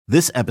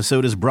This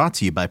episode is brought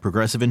to you by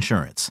Progressive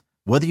Insurance.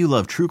 Whether you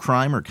love true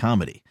crime or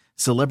comedy,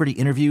 celebrity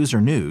interviews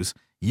or news,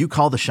 you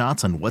call the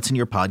shots on what's in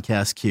your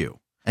podcast queue.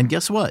 And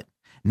guess what?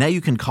 Now you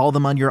can call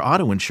them on your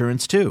auto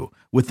insurance too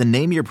with the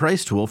Name Your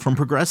Price tool from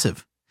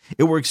Progressive.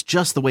 It works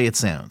just the way it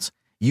sounds.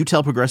 You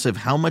tell Progressive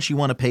how much you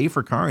want to pay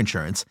for car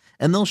insurance,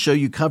 and they'll show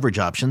you coverage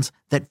options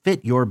that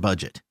fit your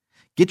budget.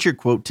 Get your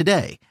quote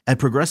today at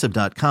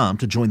Progressive.com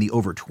to join the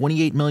over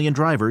 28 million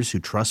drivers who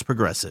trust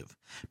Progressive.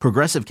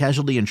 Progressive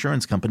Casualty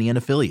Insurance Company and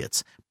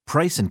Affiliates.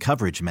 Price and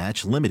coverage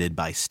match limited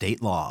by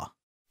state law.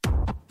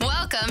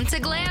 Welcome to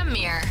Glam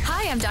Mirror.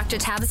 Hi, I'm Dr.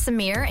 Tabitha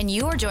Mir, and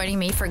you are joining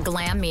me for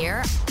Glam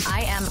Mirror.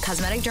 I am a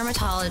cosmetic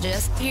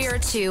dermatologist here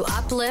to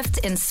uplift,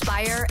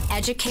 inspire,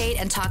 educate,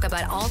 and talk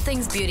about all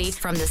things beauty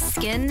from the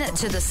skin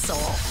to the soul.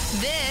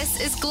 This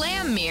is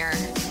Glam Mirror.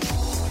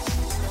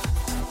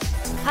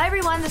 Hi,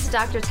 everyone. This is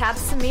Dr.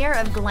 Tabitha Mir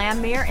of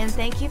Glam Mirror, and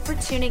thank you for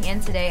tuning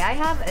in today. I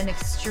have an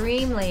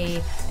extremely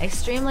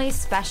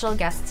special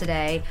guest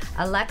today,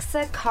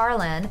 Alexa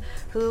Carlin,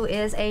 who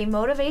is a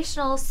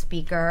motivational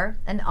speaker,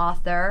 an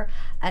author,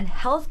 and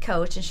health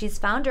coach, and she's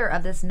founder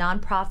of this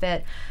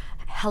nonprofit,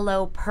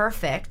 Hello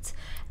Perfect.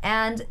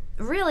 And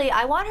really,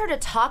 I want her to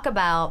talk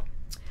about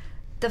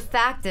the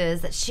fact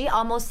is that she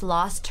almost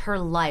lost her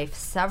life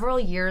several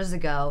years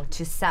ago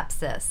to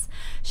sepsis.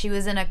 She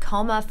was in a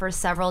coma for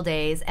several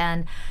days,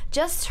 and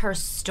just her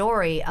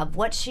story of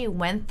what she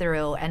went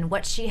through and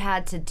what she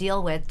had to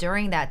deal with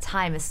during that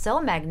time is so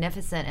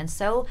magnificent and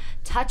so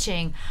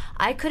touching.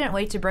 I couldn't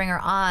wait to bring her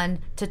on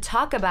to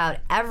talk about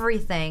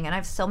everything, and I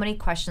have so many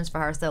questions for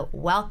her. So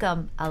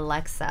welcome,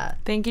 Alexa.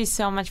 Thank you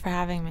so much for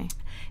having me.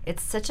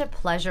 It's such a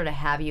pleasure to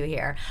have you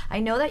here.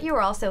 I know that you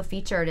were also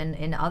featured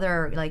in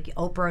other, like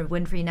Oprah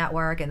Winfrey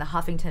Network and the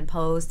Huffington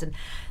Post. And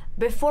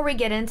before we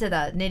get into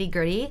the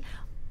nitty-gritty,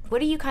 what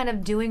are you kind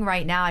of doing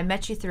right now? I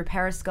met you through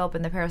Periscope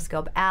and the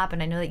Periscope app,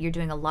 and I know that you're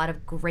doing a lot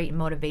of great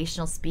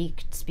motivational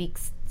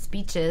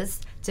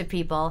speeches to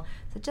people.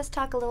 So just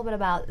talk a little bit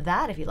about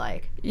that if you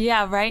like.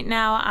 Yeah, right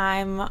now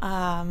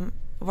I'm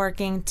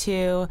working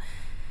to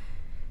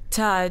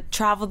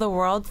travel the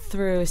world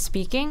through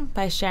speaking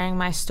by sharing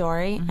my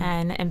story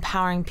and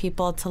empowering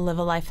people to live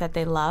a life that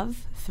they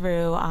love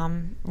through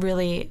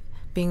really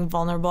being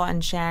vulnerable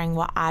and sharing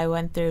what I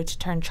went through to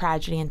turn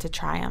tragedy into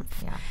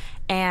triumph. Yeah.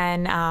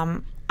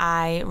 And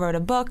I wrote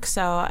a book,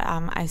 so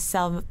I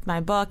sell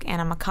my book,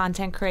 and I'm a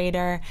content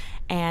creator,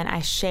 and I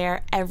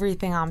share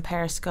everything on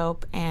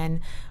Periscope, and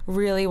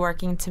really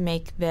working to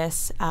make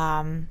this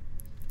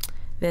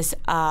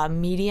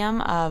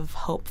medium of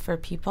hope for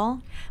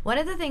people. One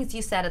of the things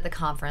you said at the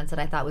conference that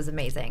I thought was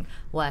amazing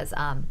was,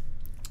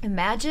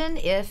 imagine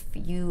if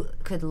you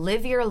could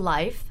live your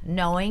life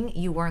knowing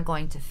you weren't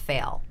going to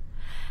fail.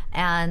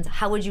 And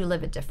how would you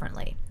live it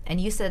differently? And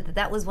you said that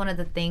that was one of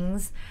the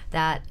things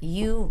that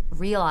you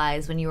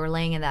realized when you were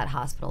laying in that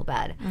hospital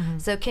bed.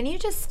 So can you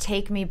just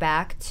take me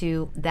back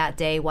to that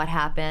day, what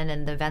happened,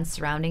 and the events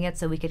surrounding it,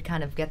 so we could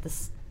kind of get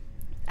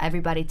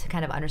everybody to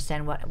kind of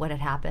understand what had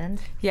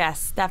happened?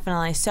 Yes,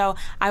 definitely. So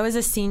I was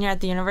a senior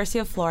at the University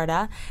of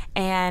Florida,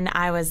 and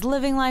I was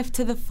living life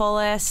to the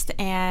fullest,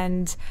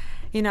 and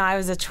I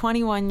was a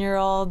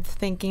 21-year-old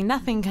thinking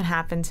nothing can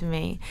happen to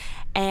me.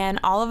 And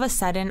all of a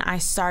sudden, I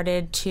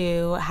started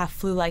to have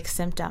flu-like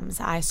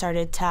symptoms. I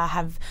started to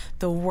have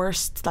the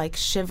worst, like,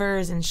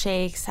 shivers and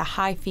shakes, a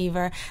high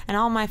fever. And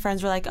all my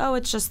friends were like, oh,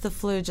 it's just the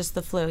flu,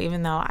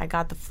 even though I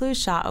got the flu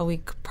shot a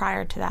week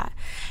prior to that.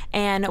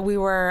 And we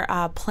were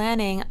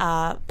planning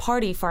a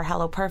party for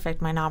Hello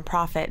Perfect, my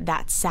nonprofit,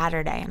 that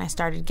Saturday. And I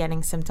started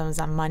getting symptoms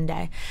on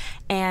Monday.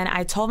 And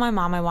I told my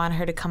mom I wanted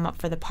her to come up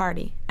for the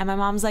party. And my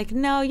mom's like,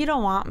 no, you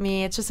don't want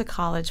me. It's just a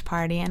college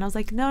party. And I was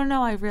like,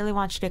 no, I really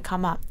want you to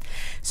come up.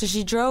 So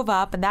she drove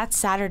up, and that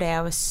Saturday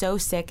I was so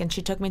sick, and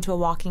she took me to a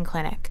walk-in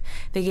clinic.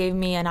 They gave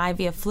me an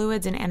IV of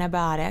fluids and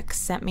antibiotics,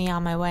 sent me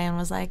on my way, and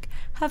was like,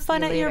 have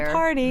fun at your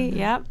party.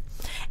 Yep.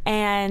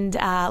 And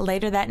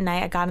later that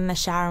night I got in the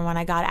shower, and when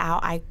I got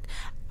out,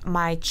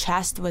 my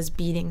chest was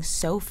beating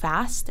so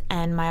fast,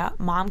 and my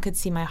mom could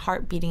see my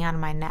heart beating out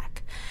of my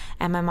neck.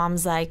 And my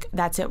mom's like,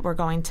 that's it, we're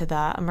going to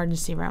the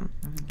emergency room.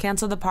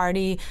 Canceled the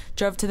party,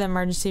 drove to the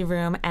emergency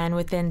room, and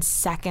within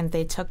seconds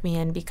they took me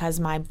in because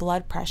my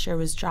blood pressure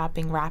was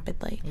dropping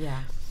rapidly.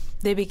 Yeah.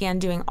 They began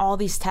doing all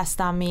these tests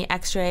on me,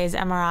 x-rays,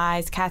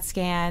 MRIs, CAT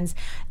scans,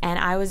 and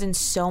I was in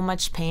so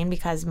much pain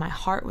because my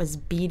heart was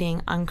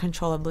beating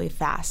uncontrollably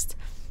fast.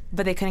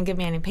 But they couldn't give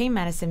me any pain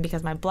medicine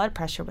because my blood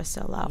pressure was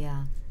so low.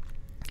 Yeah.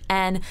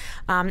 And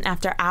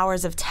after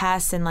hours of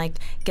tests and like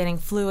getting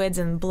fluids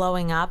and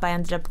blowing up, I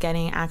ended up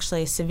getting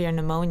actually severe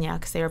pneumonia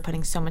because they were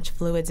putting so much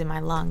fluids in my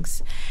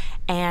lungs.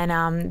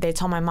 And they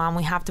told my mom,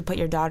 we have to put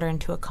your daughter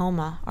into a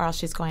coma or else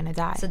she's going to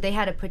die. So they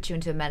had to put you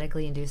into a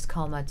medically induced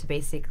coma to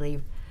basically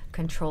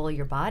control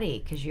your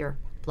body because your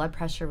blood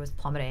pressure was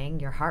plummeting,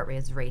 your heart rate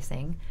was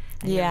racing,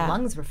 and your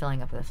lungs were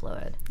filling up with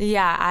fluid.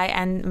 Yeah,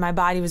 and my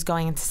body was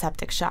going into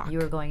septic shock. You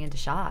were going into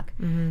shock.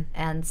 Mm-hmm.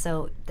 And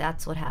so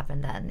that's what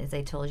happened then, is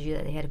they told you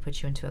that they had to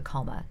put you into a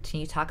coma. Can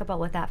you talk about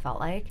what that felt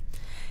like?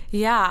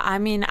 Yeah, I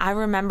mean, I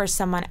remember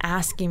someone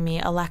asking me,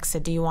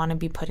 Alexa, do you want to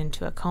be put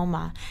into a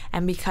coma?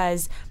 And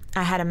because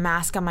I had a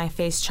mask on my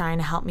face trying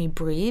to help me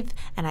breathe,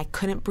 and I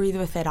couldn't breathe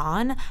with it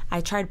on, I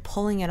tried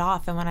pulling it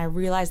off, and when I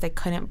realized I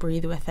couldn't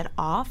breathe with it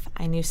off,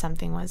 I knew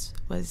something was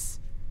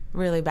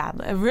really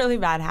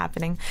bad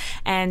happening.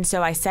 And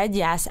so I said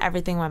yes.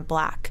 Everything went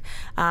black.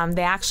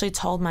 They actually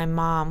told my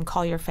mom,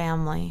 call your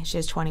family. She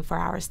has 24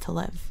 hours to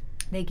live.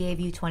 They gave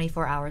you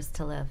 24 hours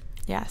to live.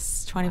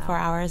 Yes, 24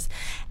 hours.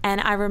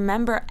 And I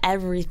remember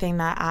everything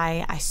that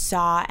I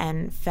saw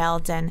and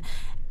felt and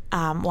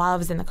while I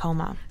was in the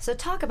coma. So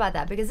talk about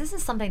that, because this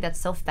is something that's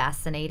so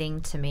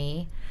fascinating to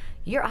me.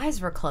 Your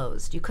eyes were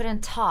closed. You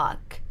couldn't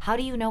talk. How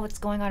do you know what's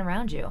going on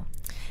around you?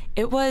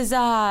 It was,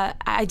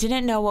 I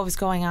didn't know what was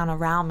going on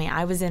around me.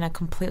 I was in a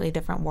completely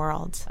different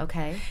world.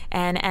 Okay.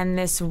 And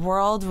this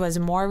world was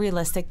more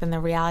realistic than the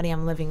reality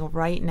I'm living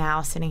right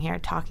now, sitting here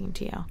talking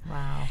to you.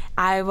 Wow.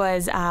 I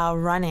was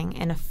running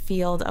in a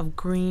field of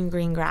green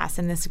grass,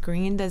 and this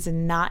green does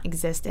not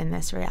exist in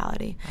this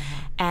reality.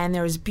 And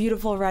there was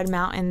beautiful red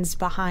mountains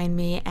behind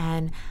me,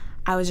 and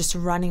I was just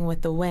running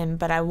with the wind,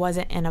 but I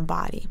wasn't in a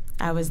body.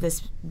 I was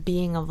this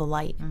being of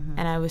light,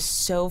 and I was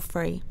so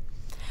free.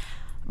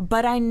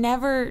 But I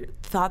never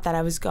thought that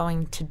I was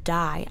going to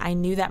die. I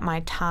knew that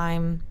my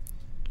time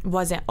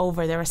wasn't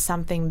over. There was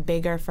something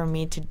bigger for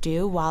me to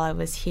do while I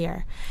was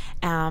here.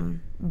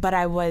 But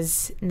I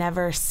was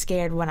never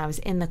scared when I was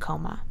in the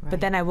coma. Right. But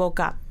then I woke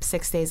up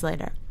 6 days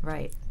later.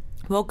 Right.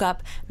 Woke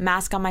up,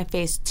 mask on my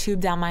face, tube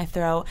down my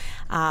throat,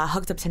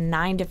 hooked up to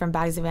 9 different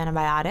bags of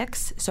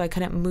antibiotics, so I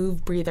couldn't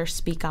move, breathe, or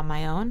speak on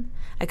my own.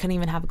 I couldn't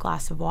even have a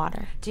glass of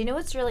water. Do you know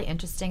what's really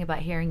interesting about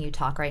hearing you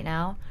talk right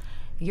now?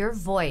 Your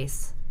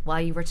voice, while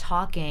you were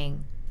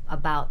talking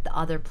about the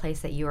other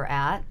place that you were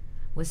at,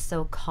 was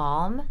so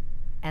calm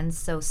and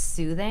so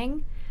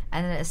soothing.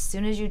 And then as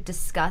soon as you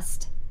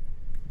discussed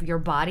your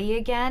body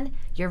again,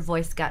 your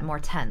voice got more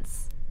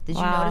tense. Did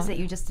you notice that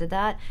you just did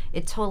that?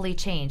 It totally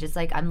changed. It's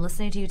like I'm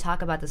listening to you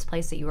talk about this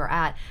place that you were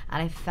at,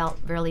 and I felt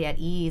really at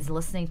ease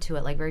listening to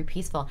it, like very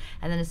peaceful.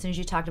 And then as soon as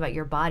you talked about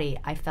your body,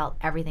 I felt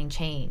everything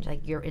change.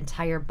 Like your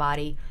entire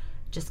body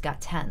just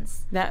got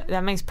tense.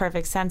 That makes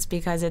perfect sense,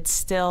 because it's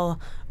still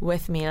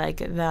with me, like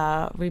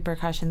the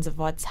repercussions of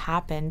what's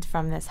happened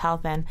from this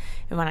health. And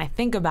when I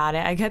think about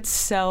it, I get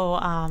so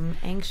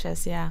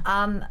anxious. Yeah.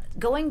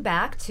 Going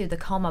back to the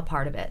coma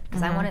part of it,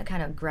 because I want to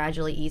kind of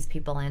gradually ease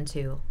people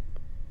into,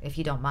 if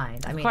you don't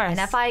mind. I mean, course.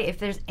 and if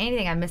there's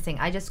anything I'm missing,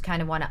 I just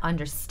kind of want to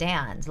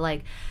understand.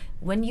 Like,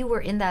 when you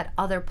were in that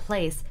other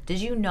place, did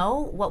you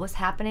know what was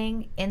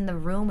happening in the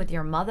room with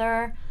your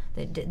mother?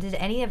 Did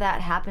any of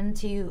that happen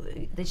to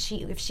you?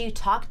 If she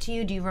talked to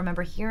you, do you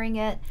remember hearing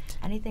it?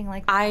 Anything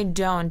like that? I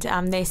don't.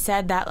 They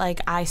said that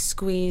like I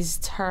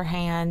squeezed her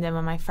hand, and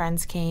when my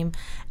friends came,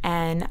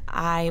 and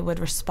I would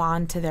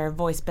respond to their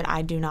voice, but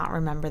I do not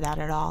remember that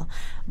at all.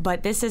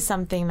 But this is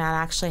something that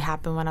actually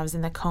happened when I was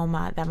in the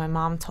coma that my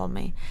mom told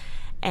me.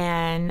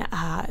 And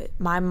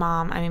my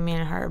mom, I mean, me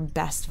and her are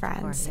best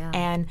friends. Course, yeah.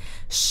 And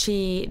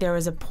there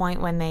was a point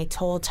when they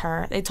told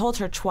her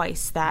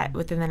twice that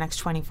within the next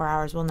 24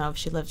 hours we'll know if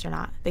she lives or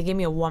not. They gave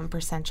me a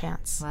 1%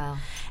 chance. Wow.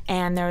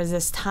 And there was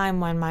this time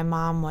when my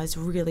mom was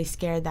really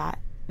scared that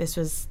this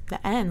was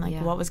the end,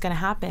 like what was going to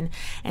happen.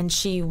 And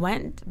she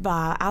went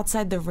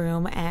outside the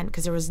room, and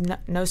because there was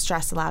no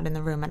stress allowed in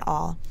the room at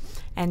all.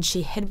 And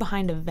she hid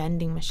behind a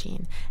vending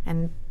machine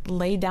and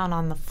lay down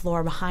on the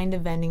floor behind a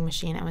vending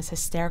machine and was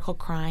hysterical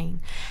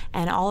crying.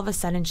 And all of a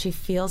sudden she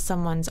feels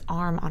someone's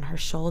arm on her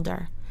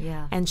shoulder.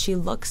 Yeah. And she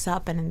looks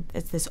up, and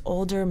it's this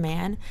older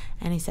man,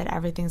 and he said,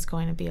 everything's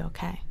going to be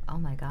okay. Oh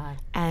my God.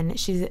 And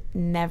she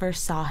never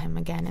saw him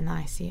again in the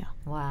ICU.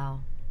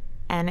 Wow.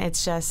 And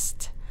it's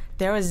just,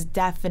 there was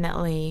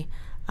definitely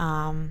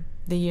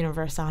the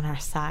universe on our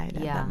side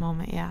at that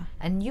moment. Yeah.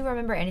 And you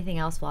remember anything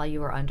else while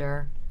you were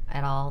under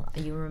at all?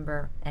 You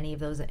remember any of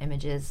those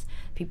images?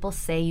 People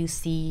say you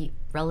see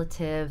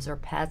relatives or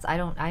pets. I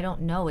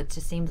don't know. It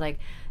just seems like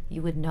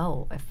you would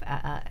know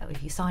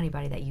if you saw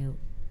anybody that you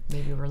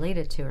maybe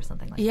related to or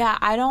something like that. Yeah,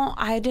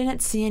 I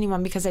didn't see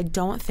anyone, because I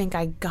don't think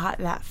I got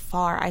that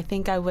far. I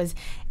think I was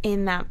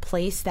in that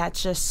place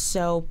that's just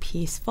so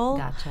peaceful.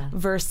 Gotcha.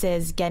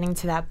 Versus getting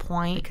to that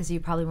point. Because you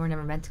probably were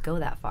never meant to go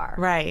that far.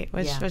 Right,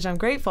 which I'm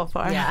grateful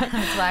for. Yeah,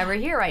 that's why we're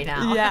here right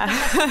now.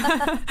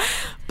 Yeah.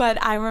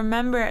 But I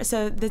remember,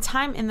 so the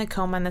time in the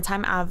coma and the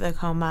time out of the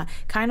coma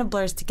kind of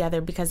blurs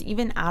together, because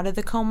even out of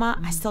the coma,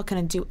 I still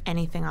couldn't do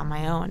anything on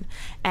my own.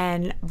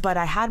 But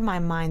I had my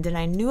mind, and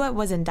I knew I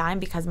wasn't dying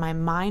because my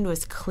mind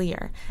was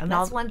clear. And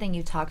that's one thing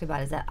you talked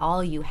about, is that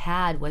all you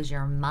had was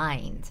your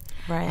mind.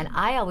 Right. And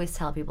I always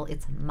tell people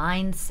it's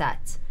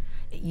mindset.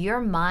 Your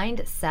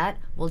mindset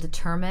will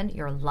determine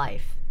your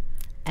life.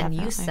 And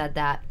Definitely. you said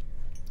that.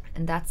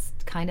 And that's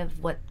kind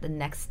of what the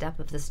next step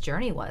of this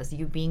journey was,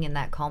 you being in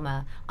that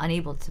coma,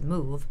 unable to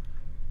move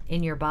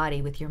in your body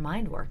with your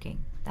mind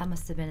working. That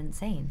must have been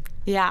insane.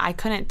 Yeah, I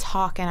couldn't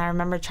talk, and I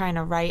remember trying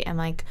to write, and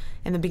like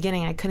in the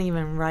beginning I couldn't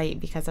even write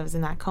because I was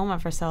in that coma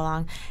for so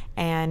long.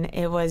 And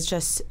it was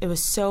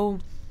so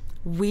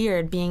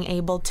weird being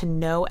able to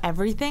know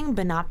everything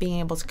but not being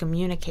able to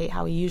communicate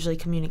how we usually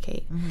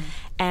communicate.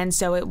 And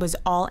so it was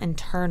all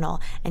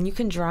internal, and you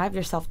can drive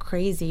yourself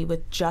crazy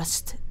with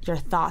just your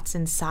thoughts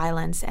in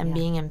silence and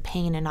being in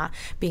pain and not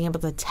being able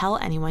to tell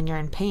anyone you're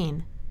in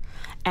pain.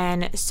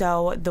 And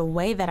so the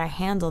way that I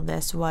handled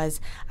this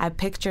was I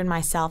pictured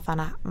myself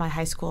on my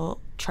high school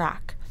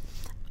track,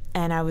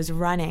 and I was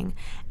running,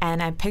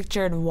 and I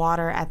pictured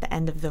water at the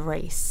end of the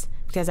race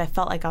because I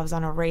felt like I was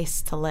on a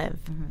race to live.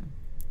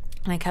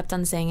 And I kept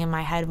on saying in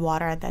my head,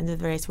 water at the end of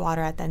the race,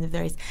 water at the end of the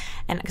race.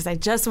 And because I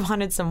just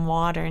wanted some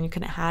water and you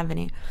couldn't have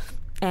any.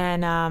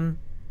 And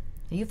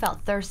you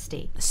felt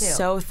thirsty, too.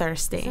 So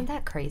thirsty. Isn't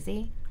that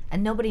crazy?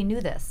 And nobody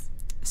knew this.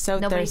 So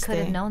Nobody thirsty. could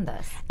have known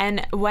this.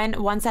 And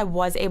once I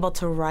was able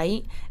to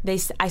write,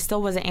 I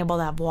still wasn't able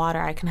to have water.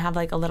 I can have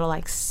like a little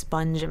like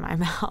sponge in my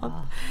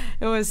mouth.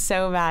 It was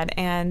so bad.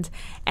 And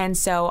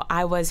so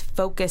I was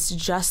focused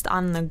just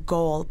on the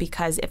goal,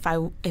 because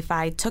if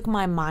I took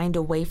my mind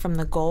away from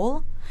the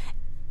goal,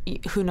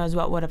 who knows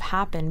what would have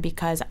happened,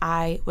 because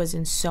I was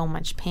in so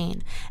much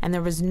pain. And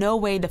there was no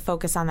way to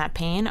focus on that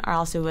pain, or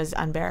else it was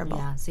unbearable.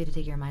 Yeah, so you had to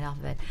take your mind off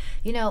of it.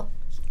 You know,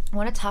 I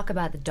want to talk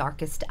about the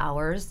darkest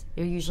hours.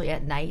 You're usually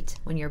at night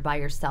when you're by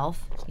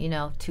yourself,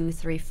 2,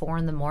 3, 4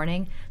 in the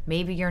morning.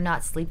 Maybe you're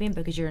not sleeping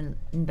because you're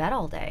in bed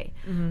all day.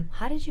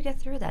 How did you get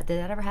through that? Did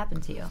that ever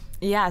happen to you?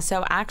 Yeah,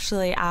 so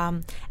actually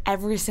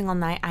every single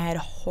night I had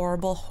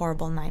horrible,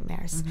 horrible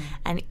nightmares.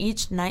 And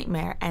each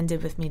nightmare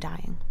ended with me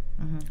dying.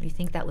 You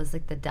think that was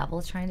like the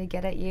devil trying to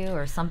get at you,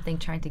 or something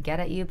trying to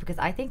get at you? Because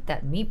I think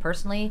that, me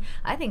personally,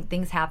 I think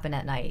things happen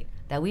at night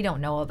that we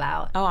don't know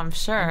about. Oh, I'm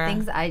sure.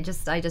 And things I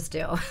just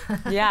do.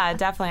 Yeah,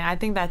 definitely. I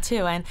think that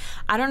too. And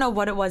I don't know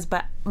what it was,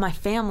 but my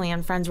family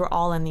and friends were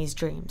all in these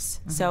dreams.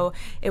 So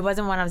it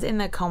wasn't when I was in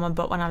the coma,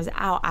 but when I was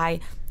out,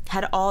 I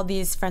had all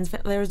these friends.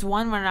 There was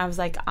one when I was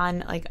like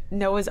on like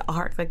Noah's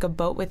Ark, like a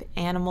boat with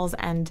animals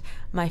and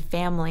my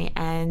family,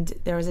 and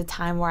there was a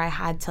time where I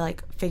had to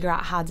like figure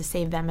out how to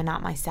save them and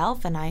not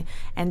myself, and I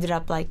ended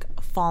up like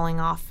falling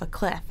off a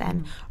cliff.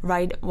 And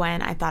right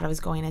when I thought I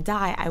was going to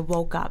die, I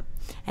woke up,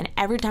 and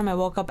every time I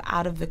woke up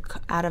out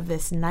of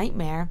this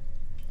nightmare,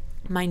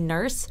 my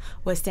nurse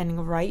was standing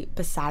right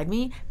beside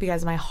me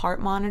because my heart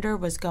monitor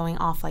was going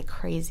off like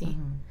crazy.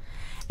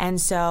 And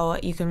so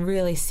you can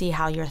really see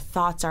how your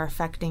thoughts are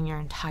affecting your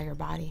entire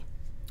body.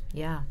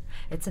 Yeah.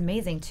 It's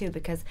amazing, too,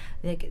 because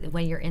like,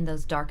 when you're in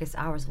those darkest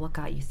hours, what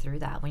got you through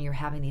that? When you're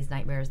having these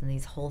nightmares and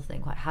these whole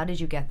thing, how did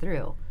you get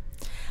through?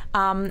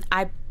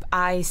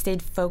 I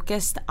stayed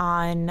focused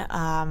on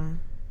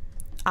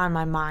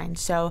my mind.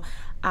 So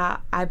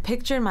I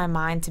pictured my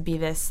mind to be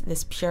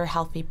this pure,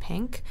 healthy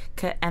pink,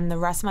 and the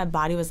rest of my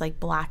body was like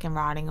black and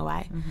rotting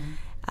away.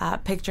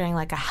 Picturing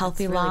like a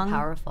healthy That's really lung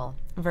powerful.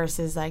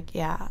 Versus like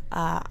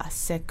a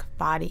sick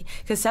body,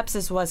 because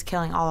sepsis was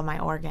killing all of my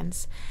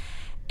organs.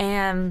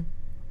 And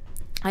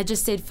I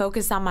just stayed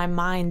focused on my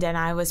mind, and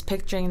I was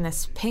picturing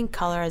this pink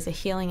color as a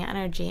healing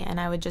energy, and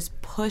I would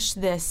just push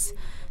this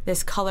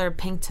color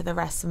pink to the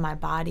rest of my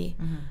body.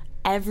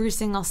 Every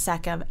single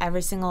second,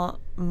 every single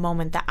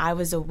moment that I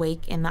was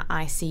awake in the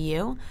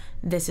ICU,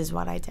 this is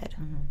what I did.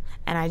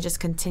 And I just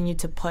continued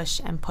to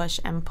push and push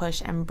and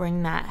push and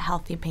bring that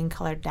healthy pink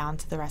color down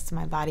to the rest of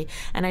my body.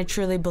 And I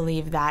truly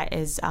believe that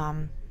is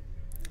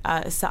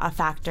a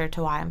factor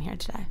to why I'm here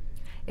today.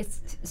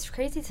 It's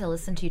crazy to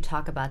listen to you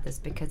talk about this,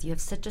 because you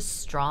have such a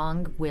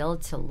strong will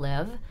to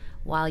live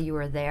while you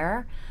were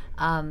there.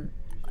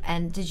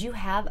 And did you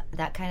have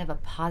that kind of a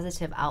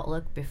positive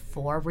outlook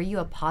before? Were you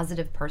a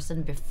positive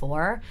person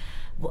before?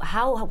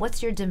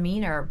 What's your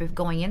demeanor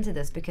going into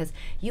this? Because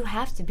you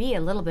have to be a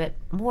little bit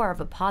more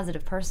of a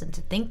positive person to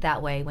think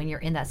that way when you're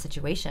in that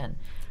situation.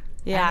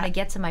 Yeah. I'm going to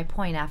get to my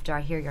point after I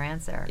hear your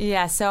answer.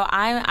 Yeah, so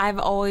I've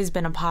always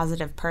been a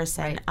positive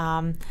person.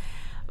 Right.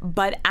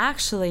 But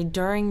actually,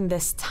 during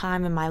this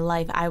time in my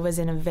life, I was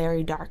in a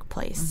very dark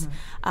place.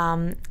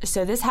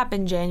 So this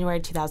happened January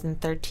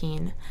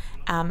 2013.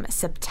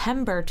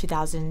 September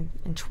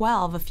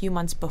 2012, a few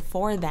months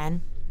before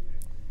then,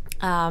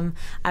 I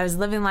was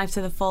living life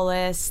to the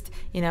fullest.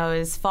 It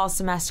was fall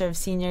semester of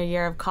senior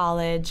year of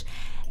college,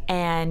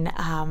 and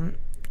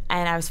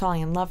I was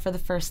falling in love for the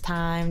first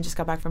time. Just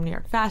got back from New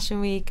York Fashion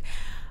Week.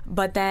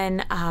 But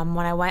then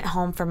when I went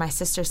home for my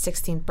sister's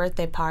 16th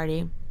birthday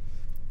party,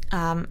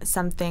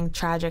 something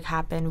tragic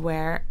happened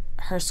where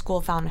her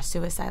school found a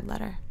suicide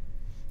letter.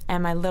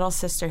 And my little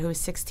sister, who was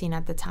 16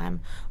 at the time,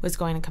 was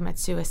going to commit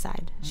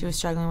suicide. She was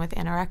struggling with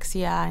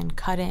anorexia and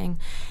cutting,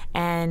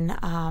 and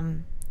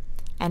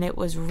it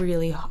was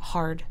really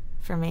hard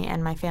for me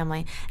and my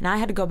family. And I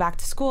had to go back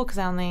to school because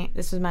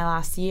this was my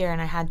last year,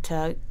 and I had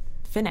to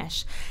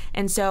finish.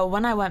 And so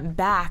when I went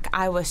back,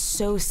 I was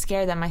so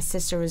scared that my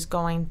sister was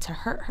going to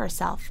hurt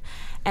herself,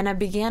 and I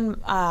began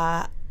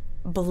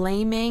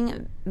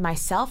blaming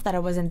myself that I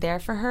wasn't there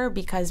for her,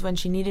 because when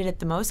she needed it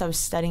the most, I was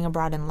studying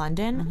abroad in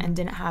London and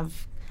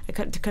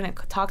couldn't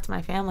talk to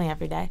my family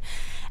every day.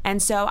 And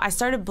so I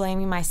started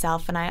blaming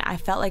myself, and I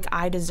felt like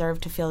I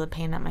deserved to feel the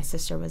pain that my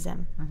sister was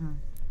in.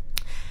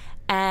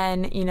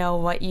 And you know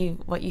what you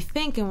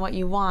think and what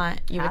you want,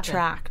 you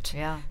attract.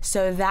 Yeah.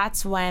 So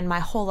that's when my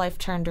whole life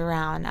turned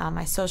around.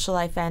 My social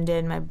life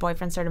ended. My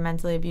boyfriend started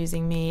mentally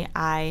abusing me.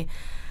 I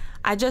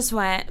just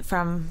went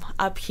from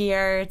up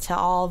here to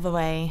all the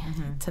way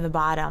to the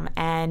bottom,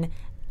 and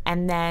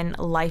then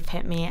life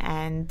hit me,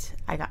 and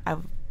I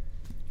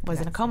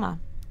was in a coma.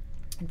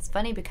 It's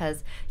funny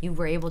because you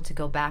were able to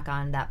go back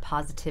on that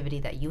positivity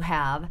that you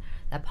have,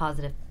 that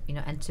positive,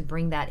 and to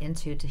bring that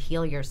to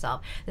heal yourself.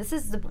 This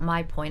is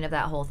my point of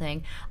that whole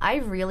thing. I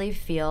really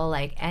feel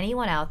like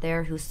anyone out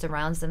there who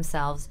surrounds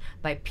themselves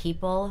by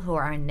people who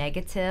are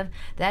negative,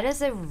 that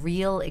is a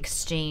real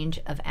exchange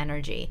of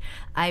energy.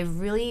 I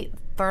really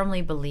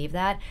firmly believe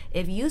that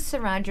if you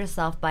surround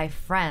yourself by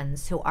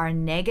friends who are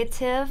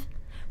negative,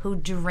 who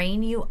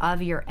drain you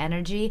of your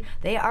energy,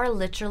 they are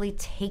literally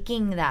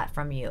taking that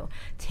from you,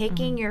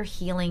 taking your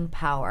healing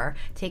power,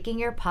 taking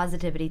your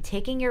positivity,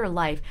 taking your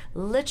life,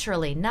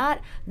 literally, not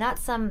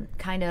some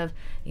kind of,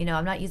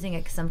 I'm not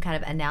using some kind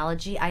of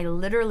analogy. I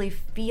literally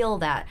feel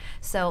that.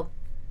 So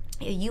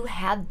you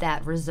had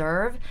that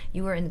reserve.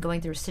 You were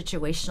going through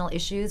situational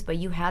issues, but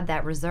you had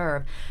that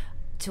reserve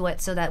to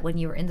it so that when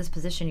you were in this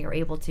position, you're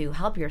able to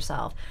help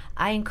yourself.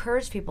 I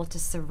encourage people to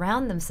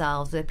surround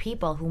themselves with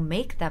people who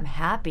make them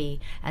happy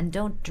and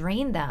don't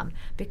drain them,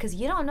 because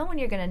you don't know when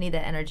you're going to need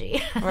that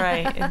energy.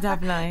 Right,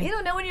 definitely. You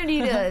don't know when you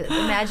need to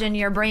imagine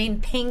your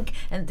brain pink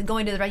and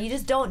going to the right. You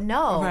just don't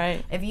know.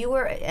 Right. If you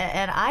were,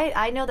 and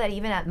I know that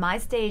even at my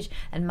stage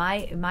and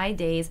my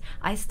days,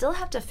 I still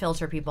have to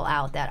filter people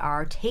out that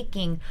are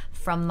taking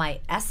from my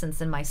essence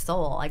and my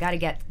soul. I got to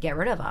get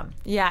rid of them.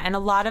 Yeah, and a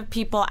lot of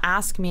people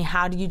ask me,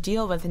 how do you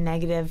deal with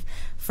negative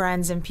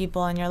friends and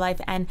people in your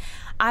life? And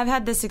I've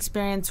had this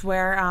experience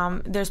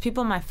where there's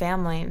people in my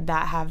family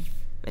that have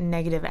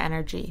negative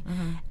energy,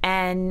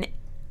 and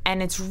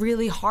it's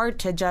really hard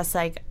to just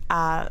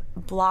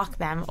block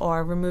them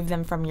or remove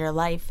them from your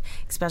life,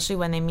 especially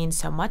when they mean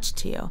so much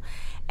to you.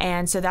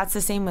 And so that's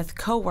the same with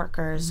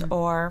coworkers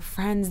or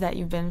friends that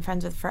you've been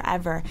friends with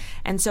forever.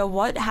 And so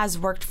what has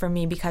worked for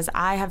me, because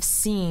I have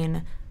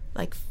seen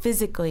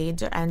physically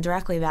and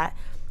directly that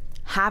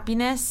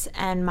happiness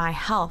and my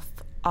health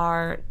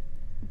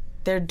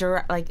they're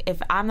direct.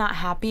 If I'm not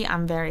happy,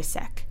 I'm very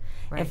sick.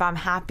 Right. If I'm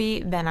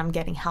happy, then I'm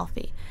getting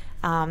healthy.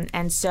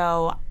 And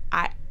so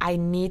I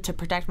need to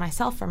protect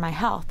myself for my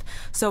health.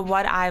 So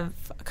what I've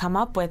come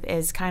up with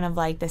is kind of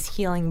like this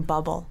healing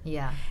bubble.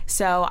 Yeah.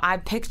 So I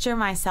picture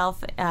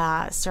myself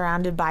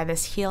surrounded by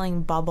this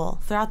healing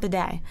bubble throughout the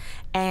day.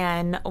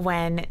 And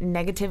when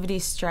negativity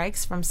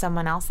strikes from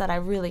someone else that I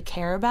really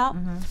care about,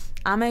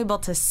 I'm able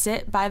to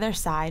sit by their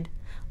side,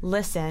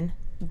 listen,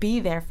 be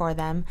there for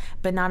them,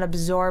 but not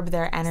absorb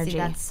their energy. See,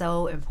 that's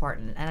so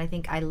important.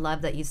 And I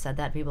love that you said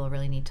that. People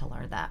really need to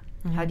learn that.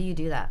 How do you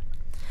do that?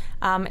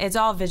 It's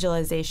all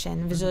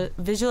visualization.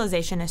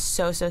 Visualization is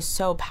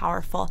so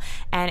powerful,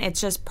 and it's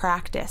just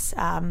practice.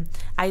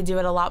 I do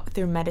it a lot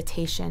through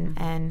meditation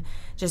and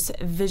just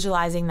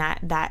visualizing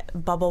that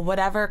bubble,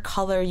 whatever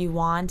color you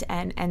want,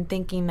 and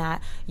thinking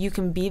that you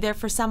can be there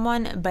for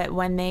someone, but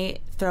when they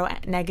throw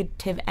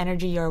negative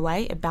energy your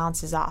way, it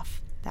bounces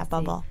off that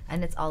bubble.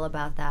 And it's all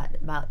about that,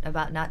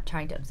 about not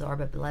trying to absorb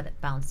it, but let it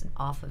bounce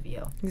off of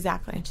you.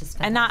 Exactly.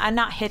 And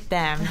not hit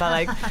them,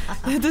 but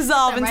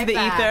dissolve into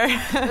the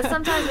ether. But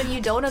sometimes when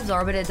you don't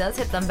absorb it, it does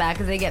hit them back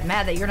because they get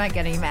mad that you're not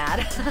getting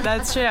mad.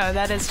 That's true.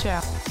 That is true.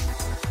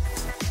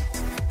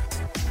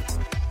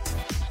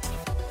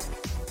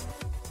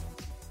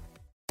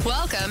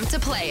 Welcome to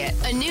Play It,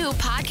 a new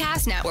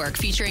podcast network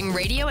featuring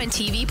radio and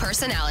TV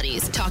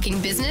personalities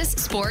talking business,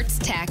 sports,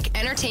 tech,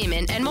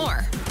 entertainment, and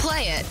more.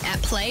 Play it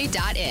at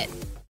play.it.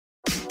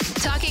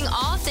 Talking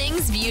all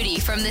things beauty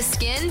from the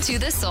skin to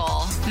the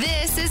soul.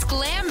 This is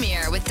Glam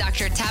Mirror with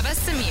Dr. Tabas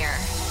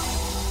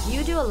Samir.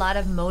 You do a lot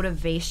of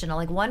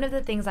motivational. One of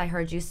the things I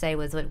heard you say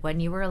was that when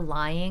you were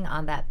lying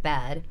on that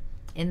bed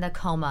in the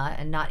coma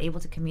and not able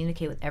to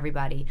communicate with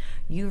everybody,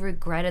 you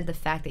regretted the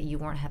fact that you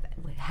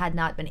had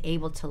not been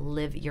able to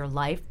live your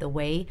life the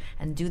way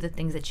and do the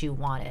things that you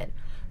wanted.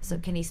 So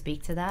can you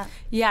speak to that?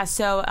 Yeah,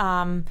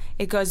 so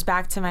it goes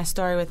back to my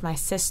story with my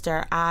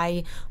sister.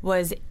 I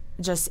was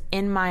just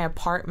in my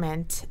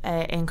apartment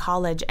in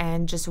college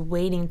and just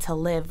waiting to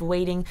live,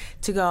 waiting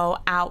to go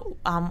out.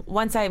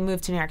 Once I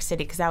moved to New York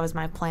City, because that was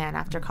my plan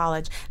after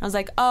college, I was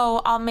like,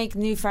 oh, I'll make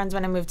new friends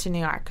when I move to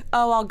New York.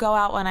 Oh, I'll go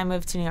out when I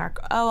move to New York.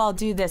 Oh, I'll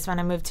do this when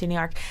I move to New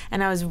York.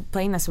 And I was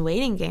playing this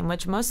waiting game,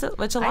 which a lot of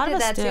us do. I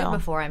did that too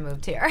before I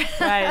moved here.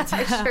 Right.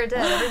 I sure did.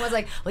 Everyone's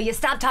like, well, you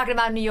stopped talking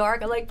about New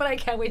York. I'm like, but I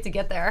can't wait to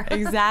get there.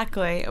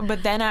 Exactly.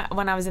 But then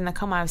when I was in the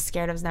coma, I was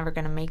scared I was never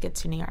going to make it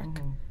to New York.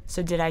 Mm-hmm.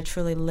 So did I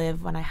truly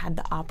live when I had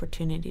the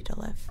opportunity to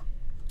live?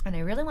 And I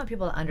really want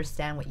people to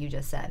understand what you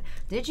just said.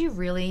 Did you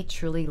really,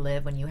 truly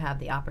live when you have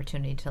the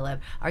opportunity to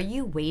live? Are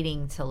you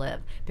waiting to live?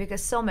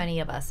 Because so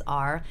many of us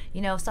are.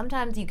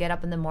 Sometimes you get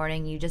up in the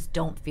morning, you just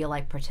don't feel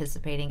like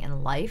participating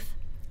in life.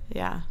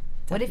 Yeah,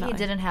 definitely. What if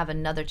you didn't have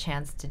another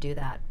chance to do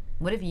that?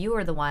 What if you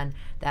were the one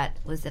that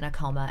was in a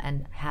coma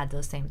and had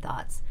those same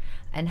thoughts?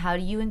 And how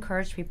do you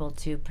encourage people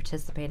to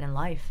participate in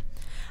life?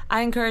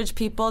 I encourage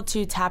people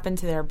to tap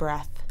into their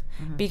breath.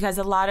 Because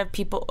a lot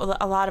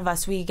of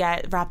us, we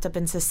get wrapped up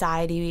in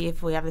society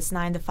if we have this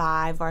 9 to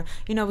 5, or,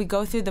 we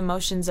go through the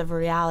motions of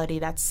reality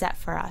that's set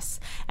for us.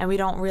 And we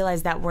don't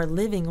realize that we're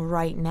living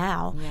right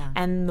now. Yeah.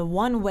 And the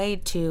one way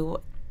to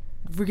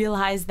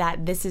realize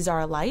that this is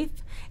our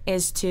life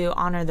is to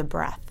honor the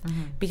breath.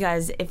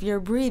 Because if you're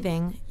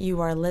breathing,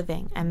 you are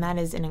living. And that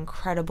is an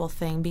incredible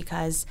thing,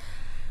 because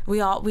we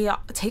all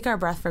take our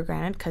breath for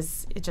granted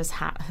because we just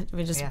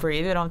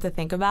breathe. We don't have to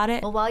think about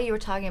it. Well, while you were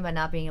talking about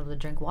not being able to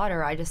drink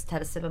water, I just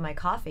had a sip of my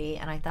coffee,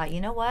 and I thought,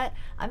 you know what?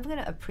 I'm going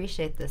to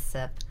appreciate this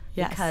sip.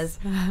 Yes. Because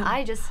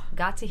I just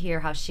got to hear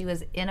how she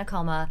was in a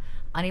coma,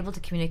 unable to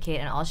communicate,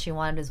 and all she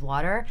wanted is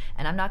water.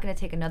 And I'm not going to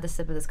take another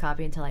sip of this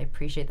coffee until I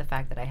appreciate the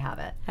fact that I have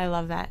it. I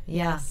love that.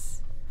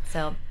 Yes. Yeah.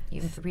 So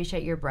you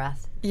appreciate your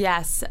breath.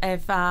 Yes.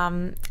 If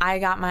I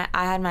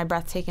had my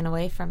breath taken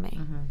away from me,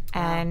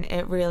 and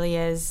it really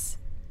is.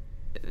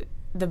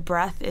 The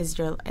breath is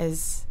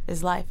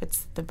life.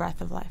 It's the breath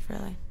of life,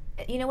 really.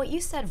 What you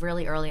said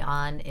really early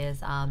on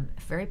is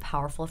very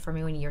powerful for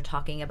me when you're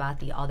talking about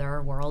the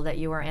other world that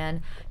you were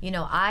in.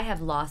 I have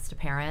lost a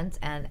parent,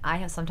 and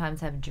I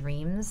sometimes have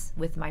dreams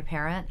with my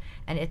parent,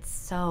 and it's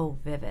so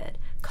vivid.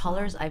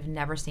 Colors I've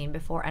never seen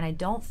before, and I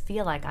don't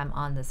feel like I'm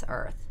on this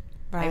earth.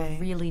 Right. I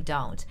really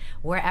don't.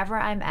 Wherever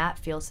I'm at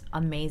feels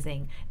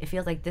amazing. It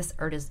feels like this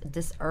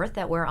earth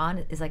that we're on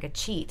is like a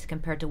cheat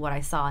compared to what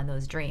I saw in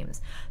those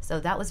dreams. So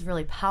that was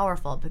really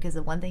powerful, because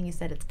the one thing you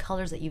said, it's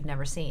colors that you've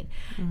never seen.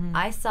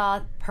 I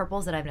saw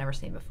purples that I've never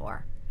seen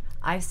before.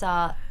 I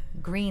saw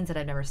greens that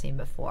I've never seen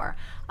before.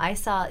 I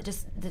saw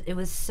it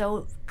was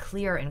so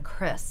clear and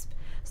crisp.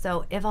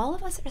 So if all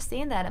of us are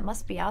seeing that, it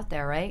must be out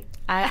there, right?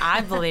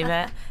 I believe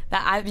it.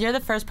 You're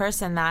the first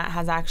person that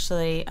has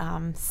actually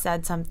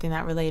said something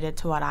that related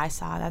to what I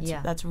saw.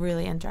 That's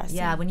really interesting.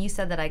 Yeah, when you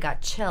said that, I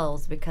got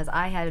chills, because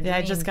I had a dream. Yeah,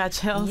 I just got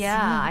chills.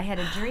 Yeah, I had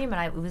a dream,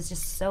 and it was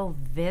just so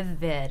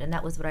vivid, and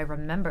that was what I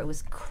remember. It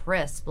was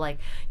crisp, like,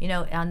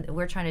 and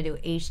we're trying to do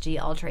HD,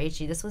 Ultra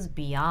HD. This was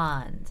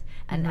beyond.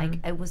 And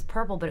it was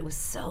purple, but it was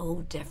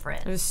so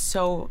different. It was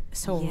so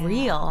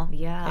real.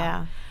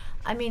 Yeah.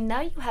 I mean, now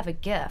you have a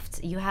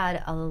gift. You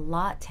had a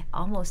lot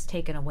almost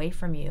taken away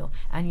from you,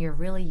 and you're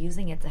really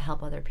using it to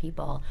help other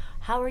people.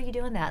 How are you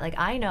doing that? Like,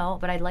 I know,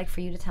 but I'd like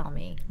for you to tell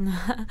me.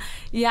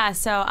 Yeah,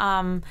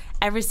 so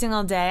every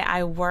single day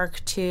I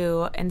work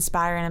to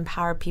inspire and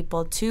empower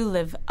people to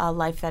live a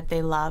life that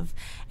they love.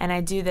 And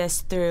I do this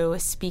through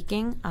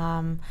speaking.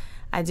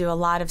 I do a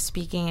lot of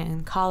speaking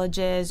in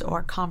colleges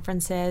or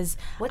conferences.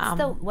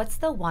 What's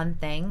the one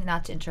thing,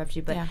 not to interrupt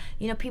you, but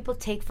people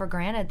take for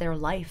granted their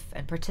life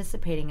and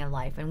participating in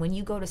life. And when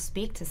you go to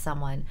speak to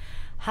someone,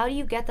 how do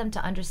you get them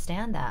to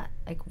understand that?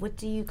 Like,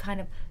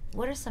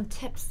 what are some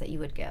tips that you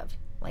would give,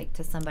 like,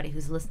 to somebody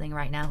who's listening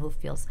right now who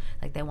feels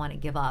like they want to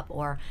give up,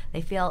 or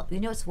they feel,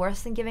 what's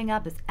worse than giving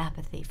up is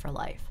apathy for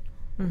life?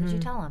 What would you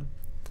tell them?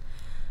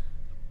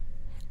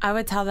 I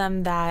would tell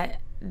them that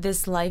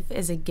this life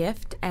is a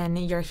gift, and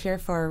you're here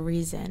for a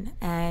reason.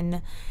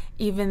 And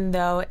even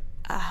though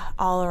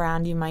all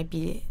around you might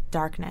be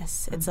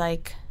darkness, it's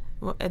like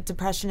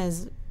depression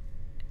is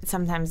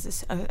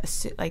sometimes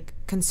like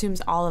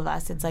consumes all of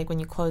us. It's like when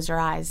you close your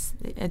eyes,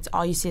 it's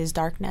all you see is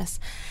darkness.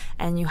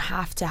 And you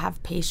have to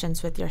have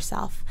patience with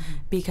yourself,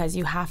 because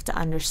you have to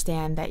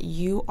understand that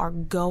you are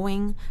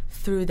going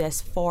through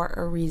this for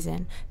a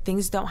reason.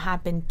 Things don't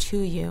happen to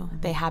you,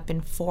 they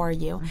happen for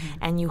you.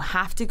 And you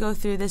have to go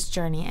through this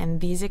journey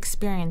and these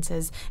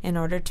experiences in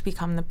order to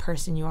become the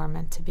person you are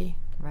meant to be.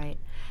 Right.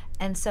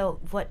 And so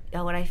what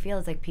I feel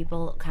is like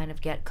people kind of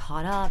get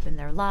caught up in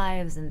their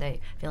lives, and they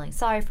feeling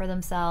sorry for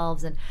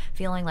themselves and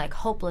feeling like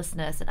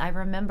hopelessness. And I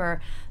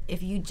remember,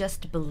 if you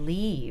just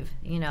believe,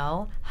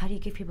 how do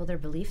you give people their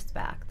beliefs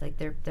back, like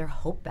their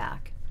hope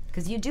back?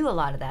 Because you do a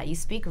lot of that. You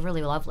speak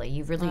really lovely.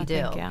 You really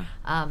do. Thank you.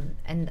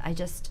 And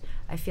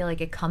I feel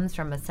like it comes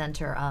from a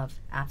center of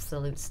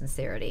absolute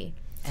sincerity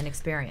and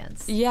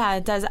experience. Yeah,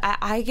 it does.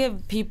 I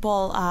give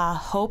people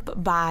hope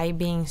by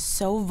being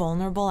so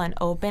vulnerable and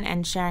open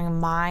and sharing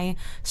my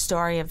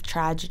story of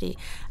tragedy.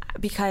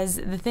 Because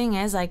the thing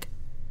is, like,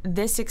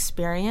 this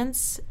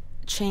experience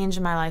changed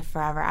my life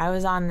forever. I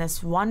was on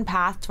this one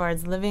path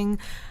towards living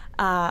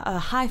a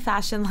high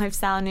fashion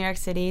lifestyle in New York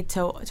City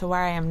to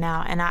where I am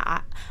now, and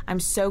I'm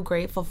so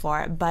grateful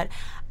for it. But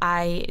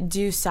I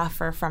do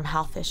suffer from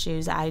health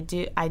issues. I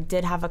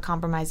did have a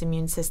compromised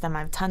immune system. I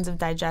have tons of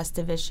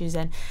digestive issues,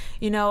 and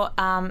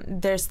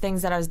there's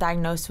things that I was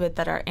diagnosed with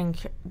that are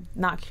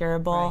not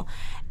curable.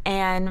 Right.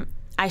 And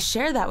I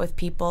share that with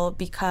people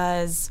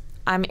because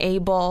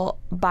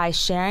by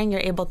sharing,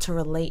 you're able to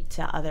relate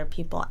to other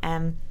people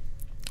and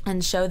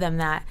show them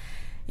that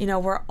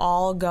we're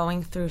all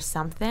going through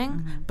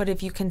something, but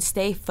if you can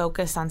stay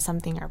focused on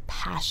something you're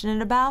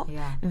passionate about,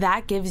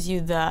 that gives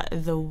you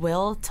the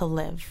will to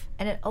live.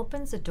 And it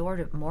opens the door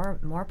to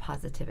more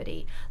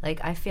positivity. Like,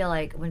 I feel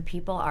like when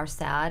people are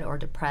sad or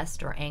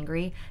depressed or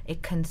angry,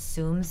 it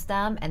consumes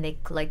them, and they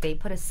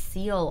put a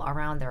seal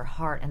around their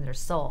heart and their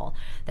soul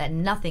that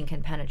nothing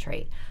can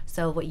penetrate.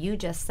 So what you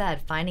just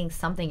said, finding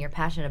something you're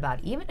passionate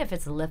about, even if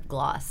it's lip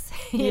gloss,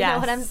 you know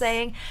what I'm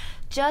saying?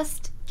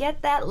 Just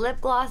get that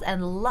lip gloss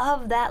and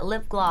love that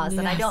lip gloss.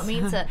 And I don't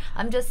mean to,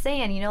 I'm just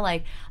saying,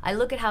 like, I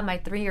look at how my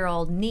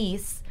 3-year-old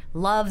niece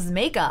loves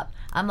makeup.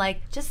 I'm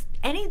like, just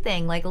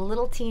anything, like a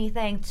little teeny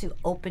thing to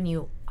open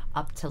you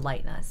up to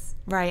lightness.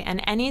 Right.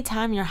 And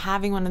anytime you're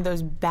having one of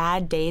those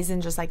bad days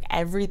and just like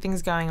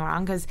everything's going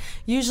wrong, because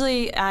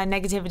usually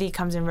negativity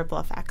comes in ripple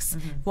effects.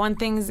 One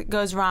thing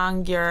goes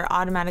wrong, you're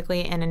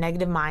automatically in a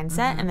negative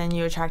mindset, and then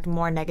you attract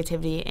more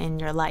negativity in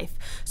your life.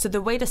 So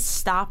the way to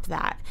stop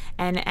that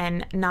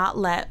and not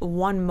let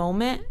one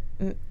moment,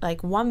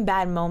 like one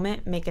bad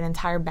moment, make an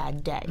entire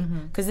bad day,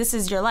 because this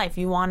is your life.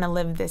 You want to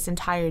live this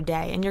entire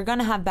day, and you're going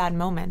to have bad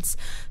moments.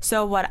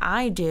 So what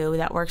I do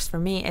that works for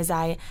me is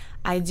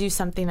I do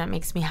something that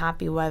makes me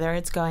happy, whether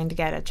it's going to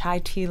get a chai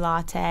tea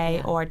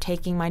latte or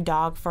taking my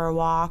dog for a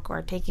walk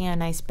or taking a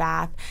nice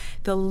bath.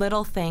 The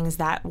little things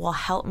that will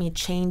help me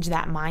change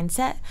that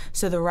mindset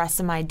so the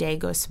rest of my day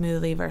goes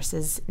smoothly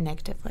versus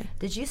negatively.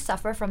 Did you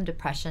suffer from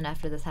depression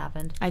after this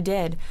happened? I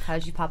did. How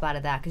did you pop out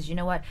of that? Because you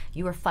know what?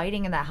 You were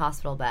fighting in that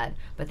hospital bed,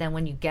 but then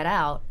when you get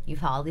out, you've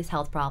had all these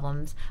health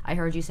problems. I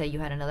heard you say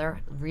you had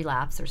another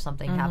relapse or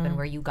something happen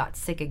where you got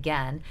sick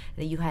again,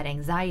 that you had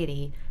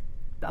anxiety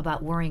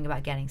about worrying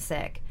about getting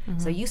sick.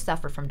 So you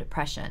suffer from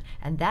depression,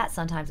 and that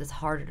sometimes is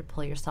harder to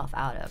pull yourself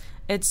out of.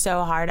 It's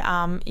so hard.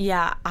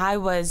 I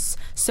was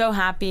so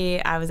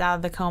happy I was out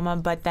of the coma,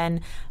 but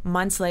then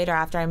months later,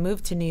 after I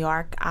moved to New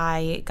York,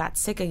 I got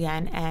sick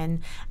again,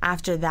 and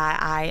after that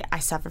I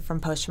suffered from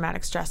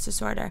post-traumatic stress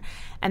disorder,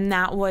 and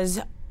that was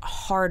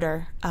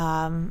harder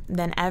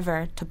than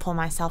ever to pull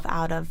myself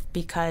out of,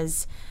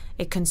 because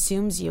it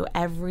consumes you.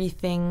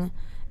 Everything,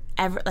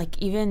 like,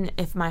 even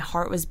if my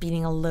heart was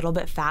beating a little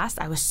bit fast,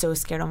 I was so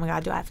scared, oh my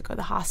God, do I have to go to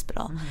the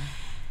hospital?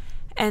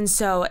 And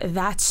so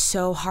that's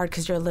so hard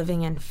because you're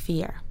living in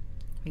fear.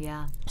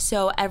 Yeah.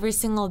 So every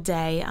single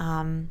day,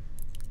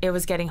 it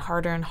was getting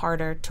harder and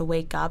harder to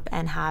wake up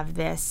and have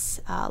this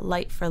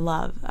light for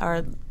love,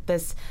 or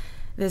this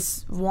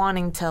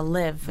wanting to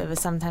live. It was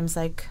sometimes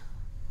like,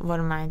 what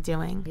am I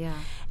doing? Yeah.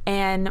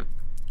 And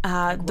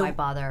why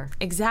bother?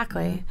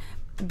 Exactly.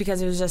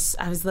 Because it was just,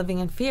 I was living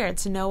in fear.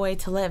 It's no way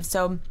to live.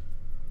 So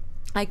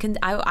I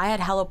had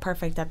Hello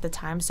Perfect at the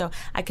time, so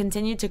I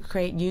continued to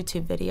create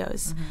YouTube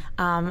videos,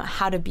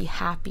 how to be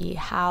happy,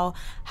 how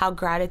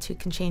gratitude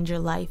can change your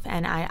life.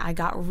 And I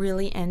got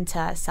really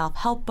into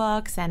self-help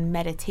books and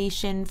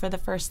meditation for the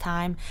first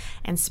time,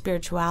 and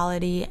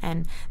spirituality.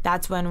 And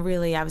that's when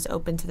really I was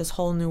open to this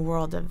whole new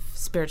world of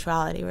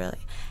spirituality, really.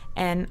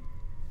 And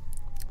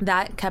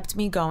that kept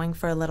me going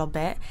for a little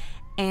bit.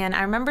 And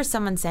I remember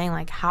someone saying,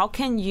 like, how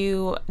can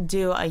you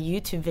do a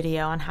YouTube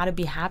video on how to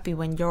be happy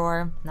when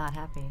you're not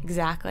happy?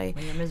 Exactly.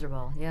 When you're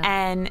miserable, yeah.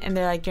 And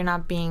they're like, you're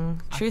not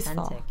being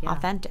truthful,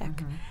 authentic.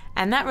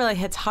 And that really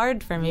hits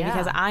hard for me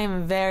because I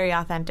am a very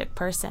authentic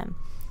person.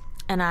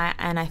 And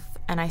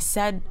I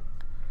said,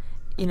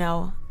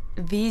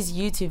 these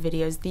YouTube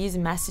videos, these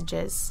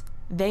messages,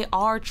 they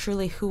are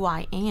truly who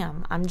I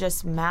am. I'm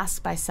just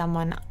masked by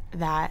someone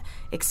that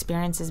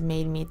experience has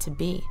made me to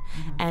be.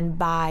 And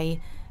by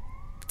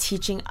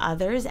teaching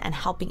others and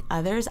helping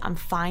others, I'm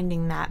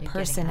finding that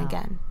person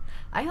again.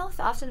 I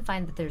often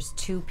find that there's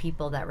two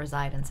people that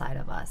reside inside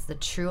of us: the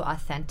true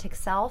authentic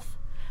self,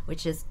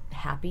 which is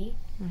happy,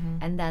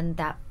 and then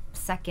that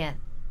second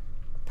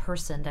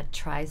person that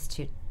tries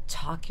to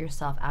talk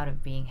yourself out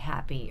of being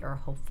happy or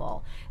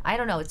hopeful. I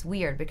don't know, it's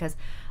weird because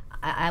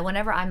I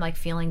whenever I'm like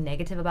feeling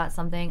negative about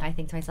something, I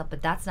think to myself,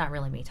 but that's not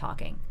really me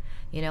talking.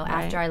 Right.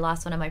 After I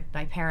lost one of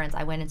my parents,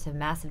 I went into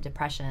massive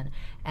depression,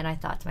 and I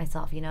thought to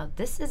myself,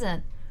 this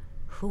isn't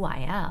who I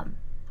am.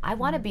 I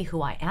want to be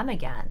who I am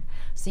again.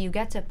 So you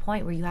get to a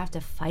point where you have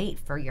to fight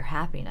for your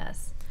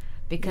happiness,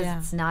 because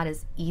it's not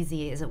as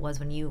easy as it was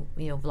when you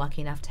were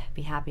lucky enough to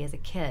be happy as a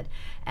kid.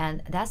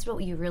 And that's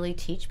what you really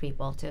teach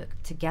people,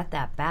 to get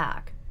that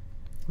back,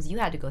 because you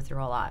had to go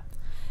through a lot.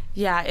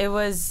 Yeah, it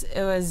was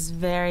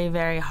very,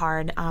 very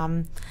hard.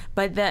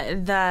 But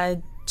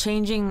the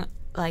changing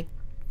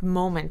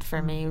moment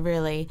for me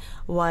really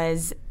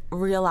was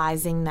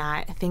realizing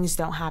that things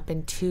don't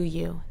happen to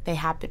you, they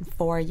happen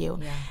for you.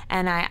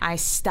 And I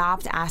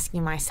stopped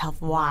asking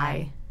myself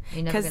why.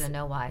 You're never going to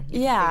know why.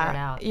 You can figure it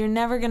out. You're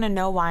never going to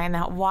know why, and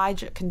that why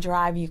can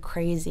drive you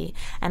crazy.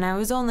 And I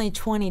was only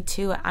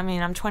 22. I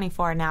mean, I'm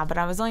 24 now, but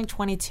I was only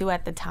 22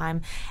 at the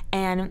time.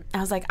 And I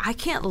was like, I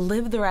can't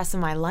live the rest of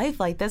my life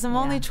like this. I'm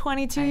only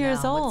 22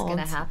 years old. What's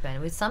going to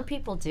happen? Some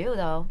people do,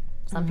 though.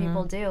 Some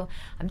people do.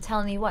 I'm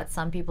telling you what,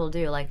 some people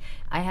do. Like,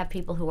 I have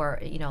people who are,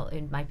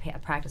 in my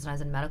practice when I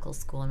was in medical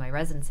school in my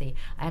residency,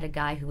 I had a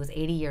guy who was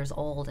 80 years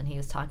old, and he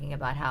was talking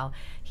about how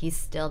he's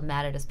still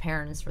mad at his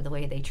parents for the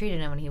way they treated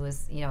him when he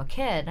was, a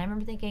kid. And I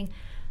remember thinking,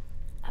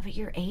 but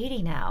you're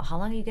 80 now. How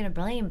long are you going to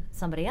blame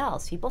somebody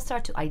else? People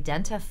start to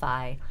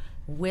identify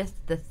with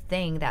the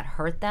thing that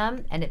hurt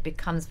them, and it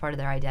becomes part of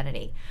their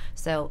identity.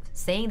 So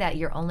saying that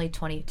you're only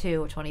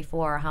 22 or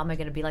 24, how am I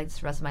going to be like this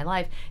the rest of my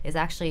life, is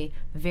actually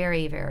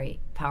very, very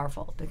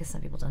powerful, because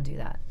some people don't do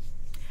that.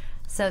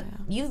 So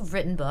you've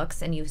written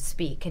books and you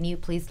speak. Can you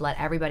please let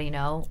everybody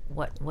know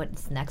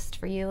what's next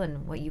for you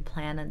and what you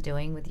plan on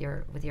doing with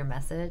your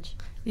message?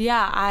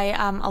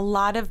 Yeah, a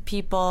lot of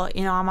people,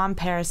 I'm on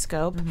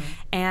Periscope,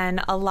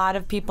 and a lot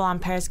of people on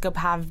Periscope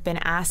have been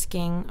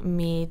asking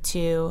me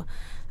to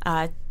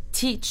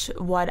teach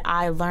what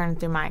I learned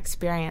through my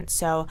experience.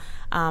 So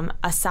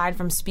aside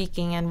from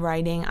speaking and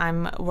writing,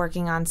 I'm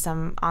working on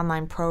some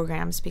online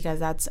programs, because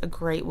that's a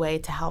great way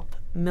to help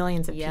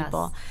millions of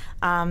people.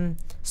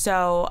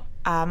 So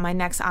my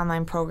next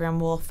online program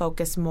will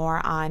focus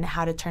more on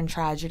how to turn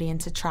tragedy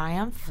into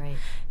triumph. Right.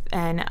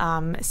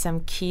 And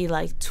some key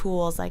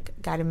tools like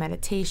guided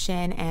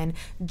meditation and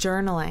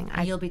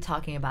journaling. You'll be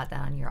talking about that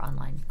on your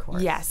online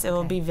course. Yes, it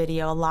will be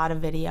video, a lot of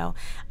video.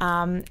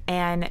 And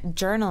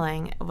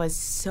journaling was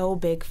so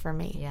big for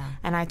me. Yeah.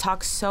 And I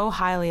talk so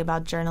highly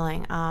about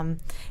journaling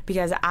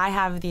because I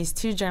have these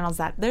 2 journals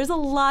that there's a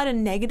lot of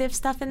negative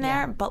stuff in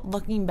there, but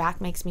looking back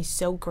makes me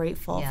so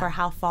grateful for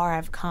how far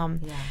I've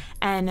come. Yeah.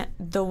 And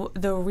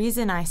the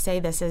reason I say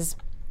this is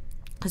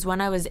because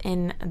when I was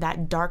in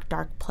that dark,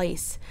 dark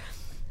place,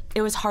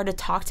 it was hard to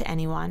talk to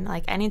anyone.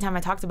 Like, anytime I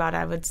talked about it,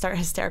 I would start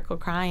hysterical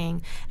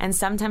crying. And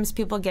sometimes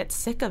people get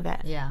sick of it.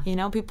 Yeah.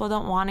 People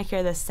don't want to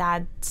hear the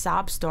sad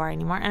sob story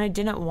anymore. And I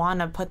didn't want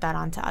to put that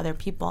onto other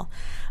people.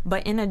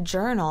 But in a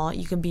journal,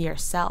 you can be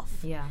yourself.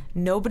 Yeah.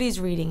 Nobody's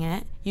reading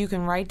it. You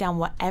can write down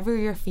whatever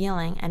you're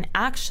feeling. And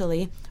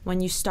actually,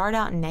 when you start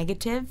out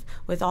negative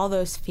with all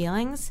those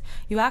feelings,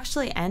 you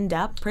actually end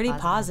up pretty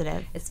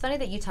positive. It's funny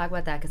that you talk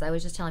about that, because I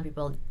was just telling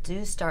people,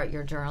 do start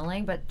your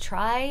journaling, but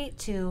try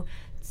to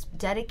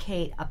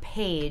dedicate a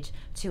page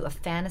to a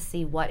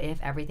fantasy. What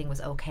if everything was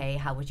okay?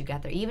 How would you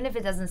get there? Even if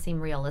it doesn't seem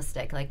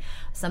realistic. Like,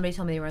 somebody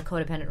told me they were in a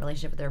codependent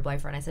relationship with their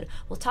boyfriend. I said,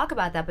 well, talk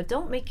about that, but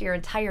don't make your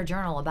entire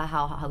journal about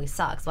how he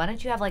sucks. Why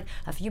don't you have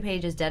a few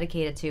pages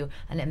dedicated to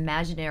an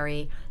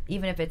imaginary,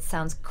 even if it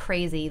sounds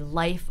crazy,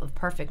 life of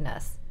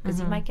perfectness? Because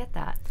you might get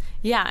that.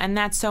 Yeah, and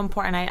that's so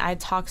important. I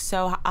talk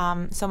so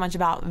much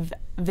about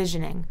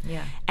visioning.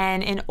 Yeah.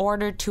 And in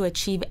order to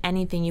achieve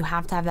anything, you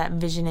have to have that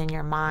vision in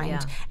your mind.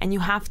 Yeah. And you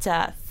have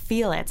to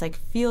feel it. It's like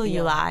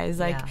feel-you-lize.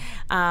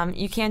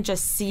 You can't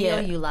just see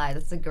it. Feel-you-lize.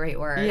 That's a great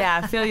word.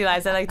 Yeah,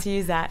 feel-you-lize. I like to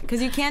use that.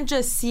 Because you can't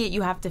just see it.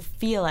 You have to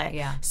feel it.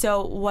 Yeah.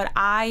 So what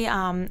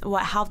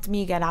helped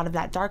me get out of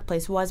that dark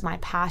place was my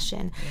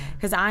passion.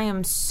 Because I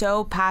am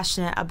so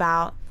passionate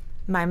about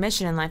my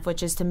mission in life,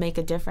 which is to make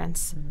a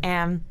difference.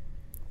 And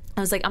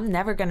I was like, I'm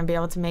never going to be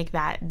able to make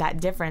that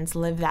difference,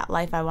 live that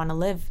life I want to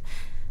live,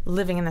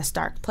 living in this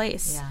dark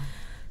place. Yeah.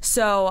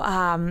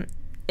 So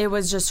it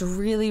was just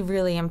really,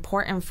 really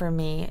important for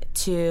me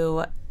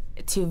to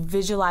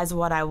visualize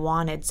what I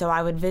wanted. So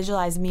I would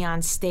visualize me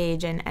on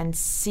stage and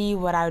see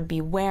what I would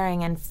be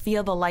wearing and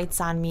feel the lights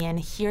on me and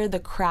hear the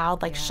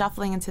crowd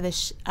shuffling into their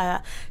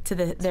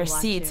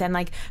seats you.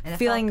 and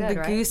feeling the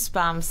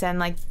goosebumps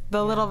and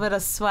the little bit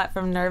of sweat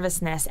from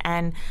nervousness.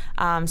 And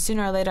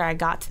sooner or later I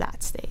got to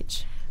that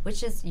stage.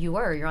 Which is,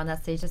 you're on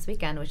that stage this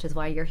weekend, which is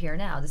why you're here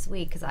now this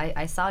week, because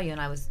I saw you and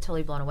I was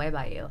totally blown away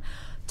by you.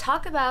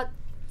 Talk about,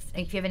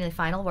 if you have any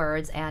final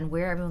words, and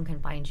where everyone can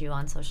find you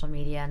on social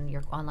media and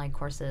your online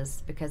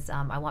courses, because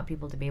I want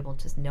people to be able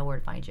to know where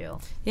to find you.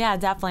 Yeah,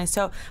 definitely.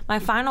 So my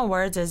final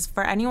words is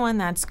for anyone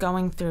that's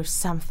going through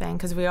something,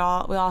 because we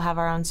all have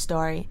our own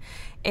story,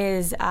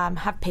 is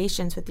have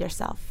patience with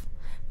yourself.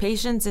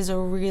 Patience is a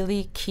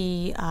really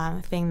key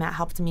thing that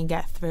helped me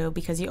get through,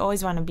 because you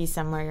always want to be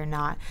somewhere you're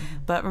not.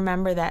 But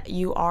remember that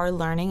you are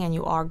learning and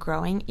you are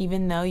growing.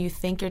 Even though you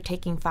think you're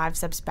taking 5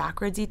 steps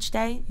backwards each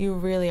day, you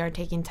really are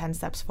taking 10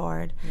 steps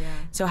forward. Yeah.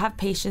 So have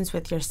patience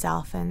with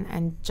yourself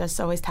and just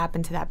always tap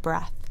into that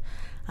breath,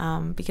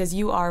 because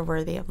you are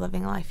worthy of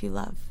living a life you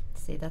love.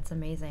 See, that's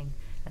amazing.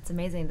 That's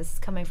amazing. This is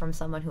coming from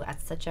someone who at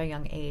such a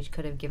young age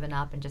could have given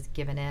up and just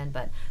given in,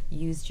 but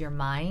used your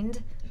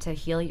mind to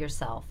heal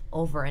yourself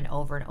over and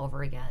over and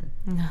over again.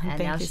 And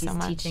now she's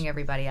teaching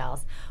everybody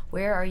else.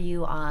 Where are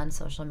you on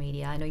social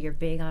media? I know you're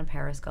big on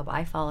Periscope.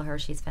 I follow her.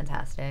 She's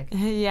fantastic.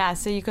 Yeah,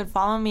 so you could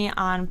follow me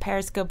on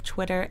Periscope,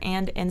 Twitter,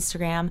 and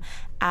Instagram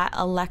at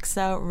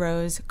Alexa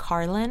Rose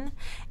Carlin.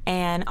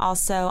 And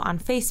also on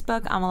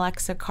Facebook, I'm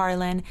Alexa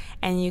Carlin.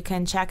 And you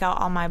can check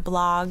out all my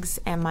blogs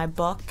and my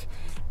book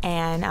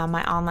and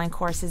my online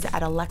courses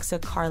at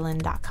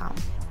alexacarlin.com.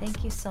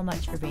 Thank you so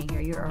much for being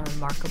here. You're a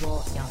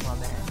remarkable young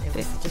woman. It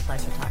was such a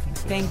pleasure talking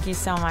to you. Thank you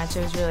so much.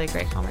 It was really a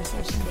great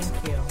conversation.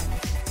 Thank you.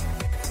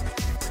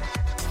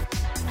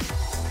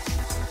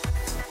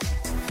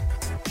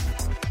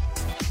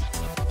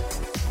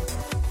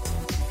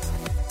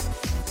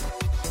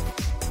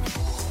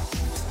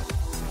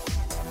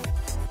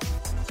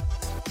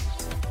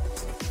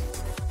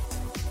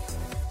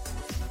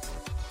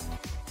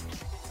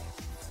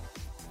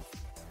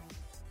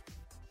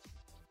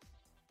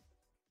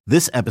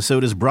 This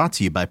episode is brought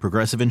to you by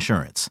Progressive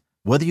Insurance.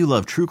 Whether you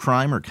love true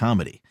crime or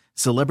comedy,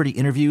 celebrity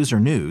interviews or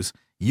news,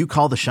 you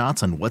call the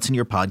shots on what's in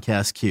your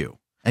podcast queue.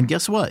 And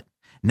guess what?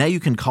 Now you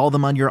can call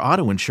them on your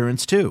auto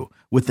insurance too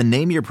with the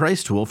Name Your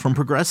Price tool from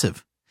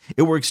Progressive.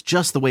 It works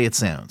just the way it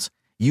sounds.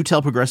 You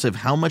tell Progressive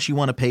how much you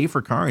want to pay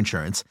for car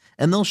insurance,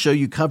 and they'll show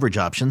you coverage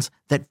options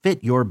that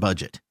fit your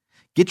budget.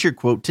 Get your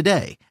quote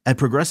today at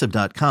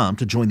Progressive.com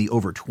to join the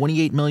over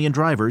 28 million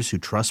drivers who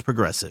trust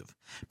Progressive.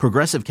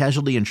 Progressive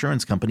Casualty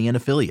Insurance Company and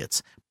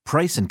Affiliates.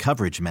 Price and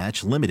coverage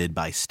match limited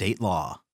by state law.